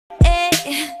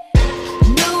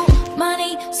New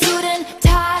money, suit and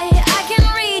tie, I can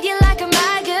read you like a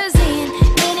magazine.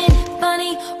 Ain't it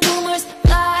funny, rumors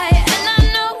fly, and I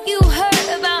know you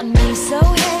heard about me. So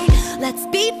hey, let's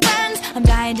be friends, I'm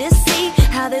dying to see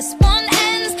how this one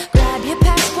ends. Grab your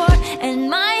passport and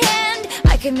my hand,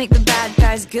 I can make the bad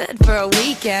guys good for a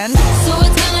weekend. So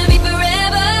it's gonna be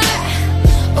forever,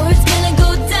 or it's gonna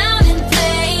go down in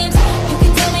flames. You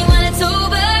can tell me when it's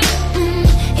over,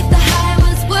 if the high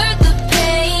was worth the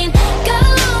pain. Got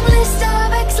a long list of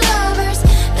ex-lovers,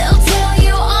 they'll tell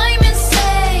you I'm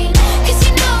insane. 'Cause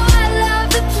you know I love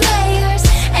the players,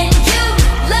 and you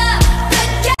love the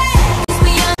game. 'Cause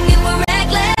we're young and we're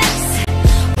reckless,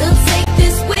 we'll take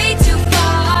this way too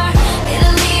far.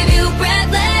 It'll leave you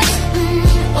breathless,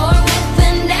 or with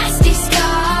a nasty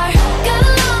scar. Got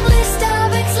a long list of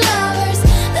ex-lovers,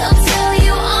 they'll tell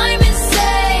you I'm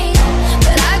insane.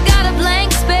 But I've got a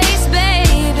blank space,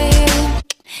 baby,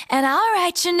 and I'll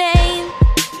write your name.